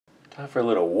Time for a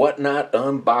little whatnot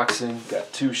unboxing.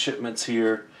 Got 2 shipments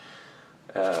here.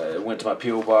 It went to my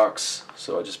P.O. box,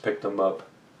 so I just picked them up.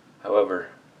 However,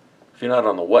 if you're not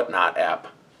on the Whatnot app,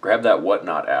 grab that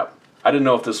Whatnot app. I didn't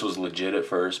know if this was legit at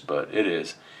first, but it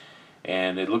is.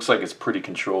 And it looks like it's pretty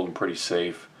controlled and pretty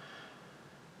safe.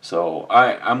 So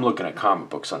I'm looking at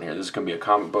comic books on here. This is going to be a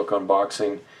comic book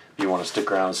unboxing. If you want to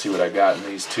stick around and see what I got in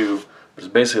these 2. It's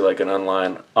basically like an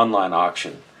online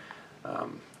auction.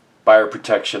 Buyer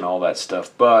protection, all that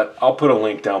stuff. But I'll put a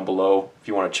link down below if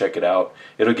you want to check it out.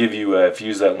 It'll give you, if you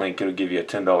use that link, it'll give you a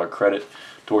 $10 credit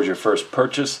towards your first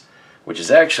purchase, which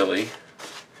is actually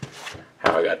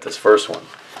how I got this first one.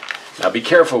 Now be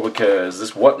careful because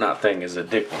this Whatnot thing is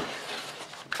addicting.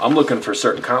 I'm looking for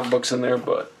certain comic books in there,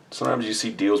 but sometimes you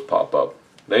see deals pop up.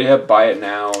 They have buy it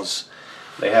nows,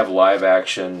 they have live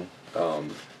action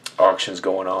auctions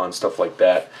going on, stuff like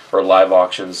that, or live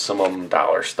auctions. Some of them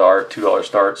 $1 start, $2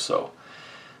 start. So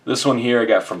this one here I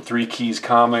got from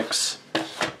 3keyscomics.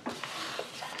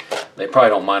 They probably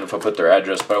don't mind if I put their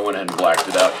address, but I went ahead and blacked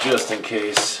it out just in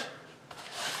case.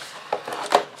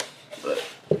 But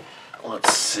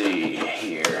let's see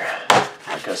here.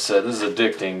 Like I said, this is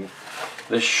addicting.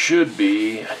 This should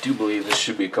be, I do believe this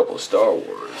should be a couple of Star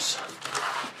Wars.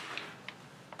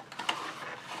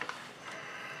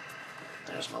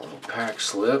 There's my little pack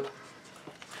slip.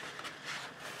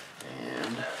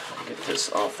 And I'll get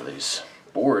this off of this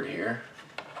board here.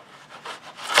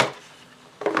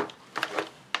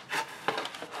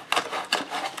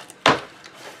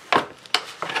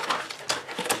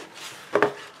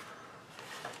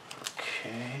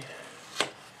 Okay.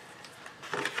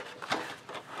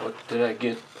 What did I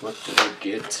get? What did I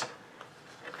get?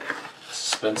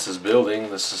 Suspense is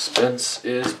building. The suspense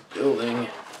is building.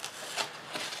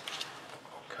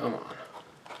 Come on.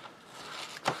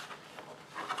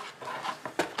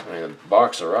 I mean, the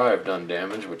box arrived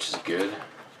undamaged, which is good.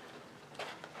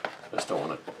 Just don't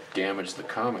want to damage the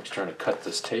comics trying to cut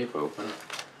this tape open.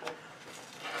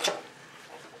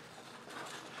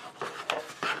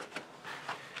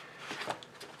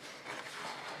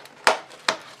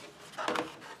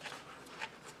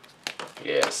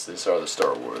 Yes, these are the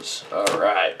Star Wars.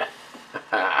 Alright.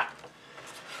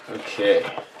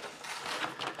 Okay.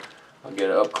 I'll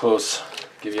get it up close,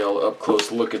 give you all an up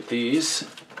close look at these.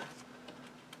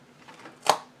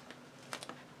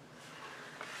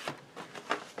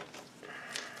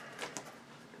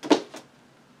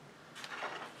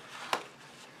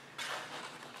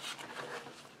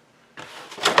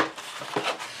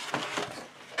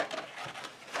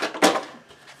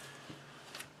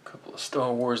 Couple of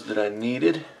Star Wars that I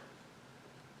needed.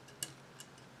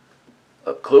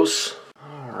 Up close.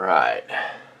 Alright.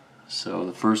 So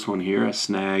the first one here, I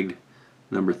snagged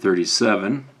number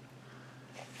 37,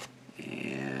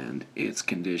 and its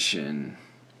condition,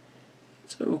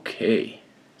 it's okay.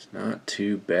 It's not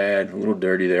too bad. A little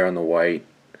dirty there on the white,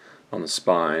 on the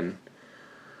spine.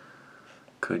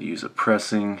 Could use a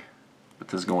pressing, but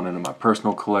this is going into my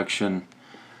personal collection.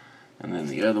 And then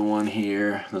the other one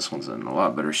here, this one's in a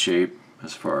lot better shape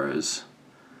as far as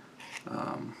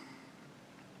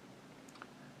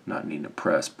not needing a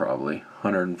press probably.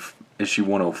 Issue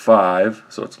 105,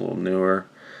 so it's a little newer,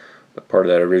 but part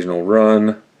of that original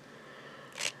run.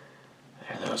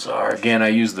 There those are. Again, I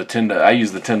use the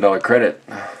 $10 credit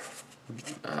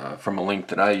from a link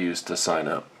that I used to sign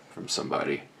up from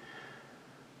somebody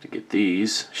to get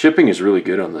these. Shipping is really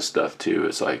good on this stuff too.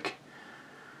 It's like,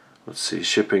 let's see,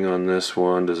 shipping on this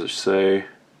one, does it say?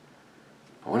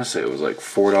 I want to say it was like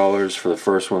 $4 for the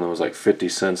first one. It was like 50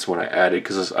 cents when I added,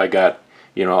 because I got,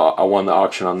 you know, I won the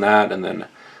auction on that, and then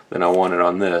I won it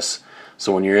on this.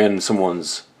 So when you're in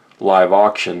someone's live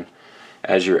auction,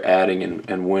 as you're adding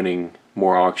and winning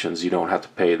more auctions, you don't have to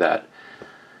pay that.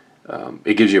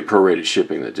 It gives you a prorated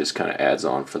shipping that just kind of adds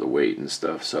on for the weight and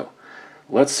stuff. So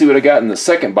let's see what I got in the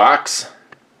second box.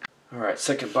 Alright,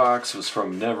 second box was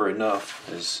from Never Enough,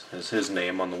 is his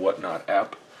name on the Whatnot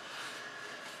app.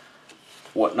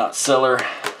 Whatnot seller.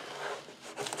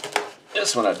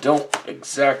 This one I don't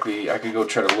exactly, I could go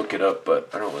try to look it up, but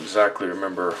I don't exactly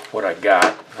remember what I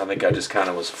got. I think I just kind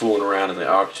of was fooling around in the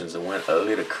auctions and went a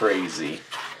little crazy.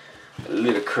 A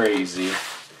little crazy.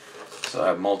 So I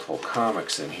have multiple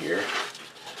comics in here.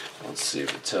 Let's see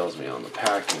if it tells me on the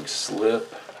packing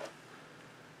slip.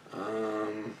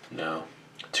 No.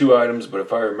 2 items, but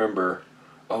if I remember,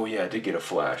 oh yeah, I did get a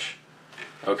flash.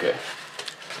 Okay.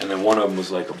 And then one of them was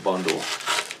like a bundle.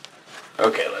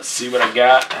 Okay, let's see what I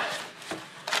got.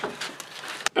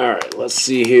 Alright, let's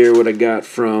see here what I got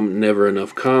from Never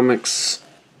Enough Comics.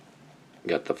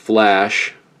 Got the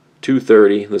Flash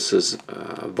 230. This is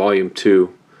volume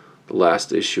 2, the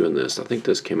last issue in this. I think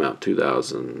this came out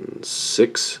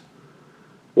 2006.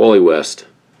 Wally West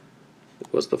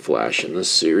was the Flash in this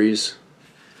series.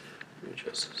 Let me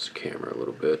adjust this camera a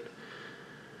little bit.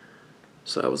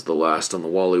 So that was the last on the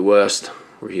Wally West,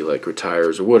 where he like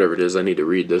retires or whatever it is. I need to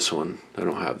read this one. I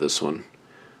don't have this one.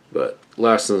 But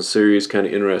last in the series kind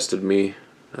of interested me.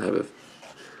 I have a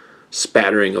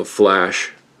spattering of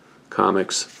Flash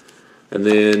comics. And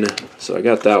then, so I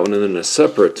got that one, and then a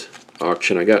separate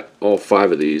auction, I got all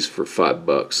 5 of these for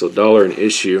 $5. So $1 an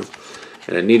issue.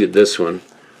 And I needed this one,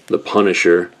 The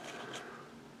Punisher,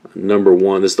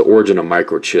 #1. This is the origin of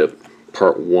microchip,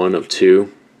 part 1 of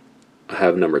 2. I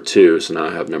have #2, so now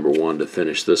I have #1 to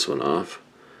finish this one off.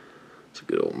 It's a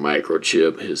good old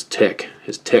microchip. His tech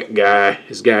guy,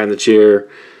 his guy in the chair,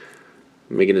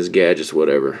 making his gadgets,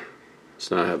 whatever.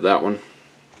 So now I have that one.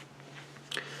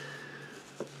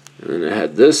 And then I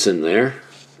had this in there,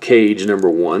 Cage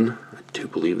 #1. I do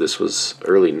believe this was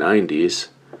early 90s.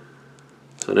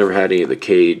 So I never had any of the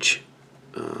Cage,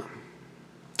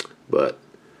 but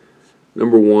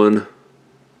 #1.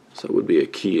 So it would be a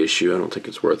key issue. I don't think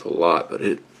it's worth a lot,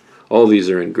 but all these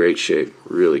are in great shape,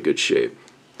 really good shape.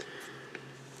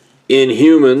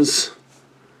 Inhumans,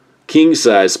 king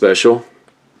size special.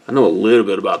 I know a little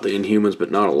bit about the Inhumans,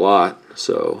 but not a lot.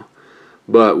 So,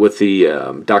 but with the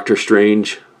Doctor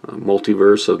Strange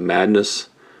Multiverse of Madness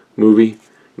movie,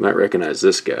 you might recognize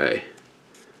this guy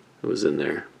who was in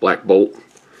there, Black Bolt.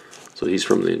 So he's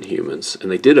from the Inhumans,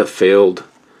 and they did a failed.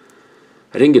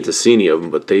 I didn't get to see any of them,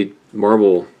 but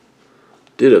Marvel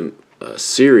did a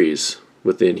series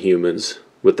with the Inhumans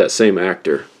with that same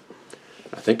actor.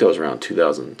 I think that was around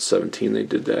 2017 they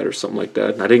did that or something like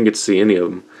that. And I didn't get to see any of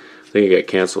them. I think it got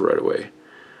canceled right away.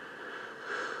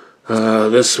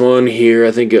 This one here,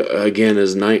 I think, again,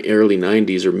 is early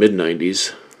 90s or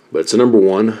mid-90s. But it's a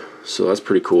 #1, so that's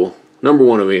pretty cool.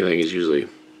 #1 of anything is usually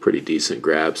pretty decent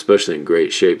grab, especially in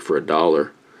great shape for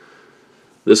 $1.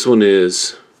 This one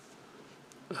is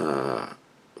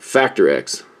Factor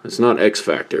X. It's not X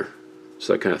Factor,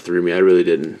 so that kind of threw me. I really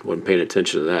wasn't paying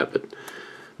attention to that, but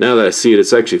now that I see it,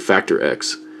 it's actually Factor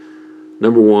X.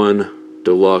 #1,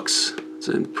 Deluxe. It's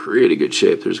in pretty good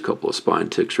shape. There's a couple of spine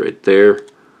ticks right there.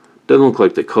 Doesn't look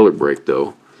like the color break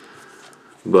though.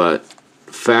 But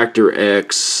Factor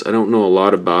X, I don't know a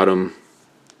lot about them.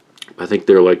 I think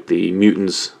they're like the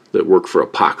mutants that work for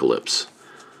Apocalypse.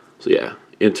 So yeah,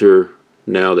 enter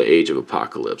now the age of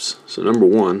Apocalypse. So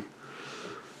 #1,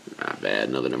 not bad,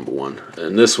 another #1.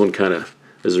 And this one kind of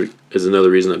is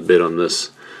another reason I bid on this.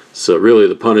 So really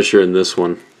the Punisher in this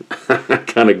one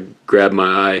kind of grabbed my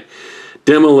eye.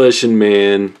 Demolition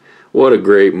Man, what a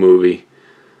great movie.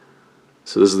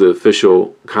 So this is the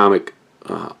official comic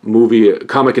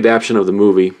adaptation of the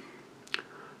movie.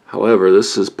 However,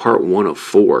 this is part 1 of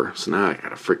 4, so now I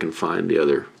gotta freaking find the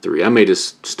other 3. I may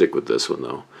just stick with this one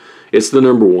though. It's the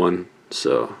 #1,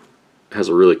 so it has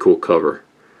a really cool cover.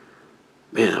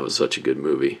 Man, that was such a good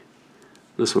movie.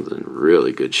 This one's in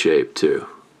really good shape too.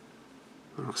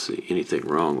 I don't see anything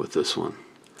wrong with this one.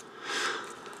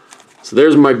 So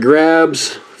there's my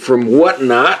grabs from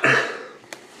Whatnot.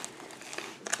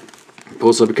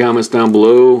 Post up your comments down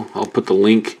below. I'll put the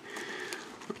link,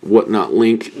 Whatnot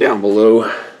link, down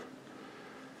below.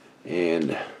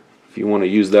 And if you want to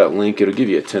use that link, it'll give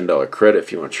you a $10 credit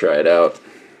if you want to try it out.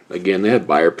 Again, they have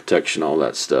buyer protection, all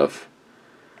that stuff.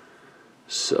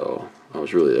 So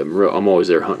I'm always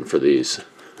there hunting for these.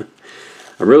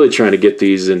 I'm really trying to get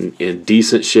these in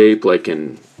decent shape, like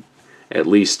in at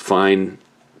least fine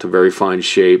to very fine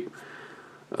shape,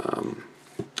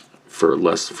 for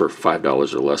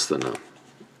 $5 or less than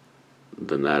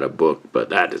that a book. But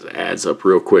that adds up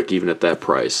real quick, even at that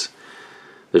price.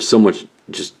 There's so much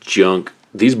just junk.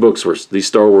 These books were these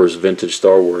Star Wars, vintage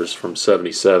Star Wars from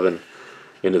 '77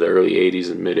 into the early '80s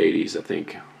and mid '80s, I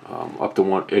think, up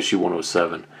to issue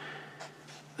 107.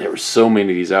 There were so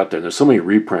many of these out there. There's so many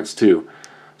reprints too.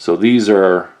 So these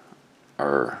they're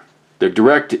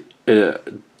direct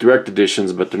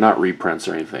editions, but they're not reprints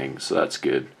or anything. So that's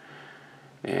good.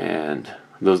 And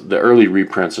the early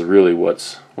reprints are really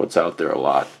what's out there a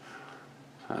lot.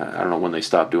 I don't know when they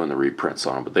stopped doing the reprints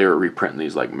on them, but they were reprinting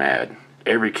these like mad.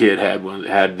 Every kid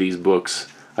had these books.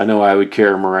 I know I would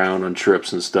carry them around on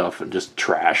trips and stuff and just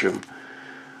trash them.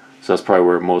 So that's probably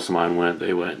where most of mine went.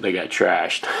 They got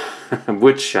trashed.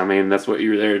 Which, I mean, that's what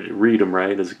you're there to read them,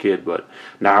 right, as a kid. But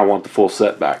now I want the full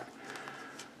set back.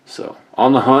 So,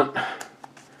 on the hunt.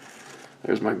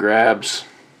 There's my grabs.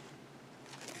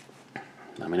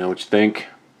 Let me know what you think.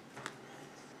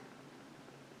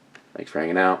 Thanks for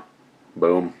hanging out.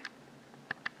 Boom.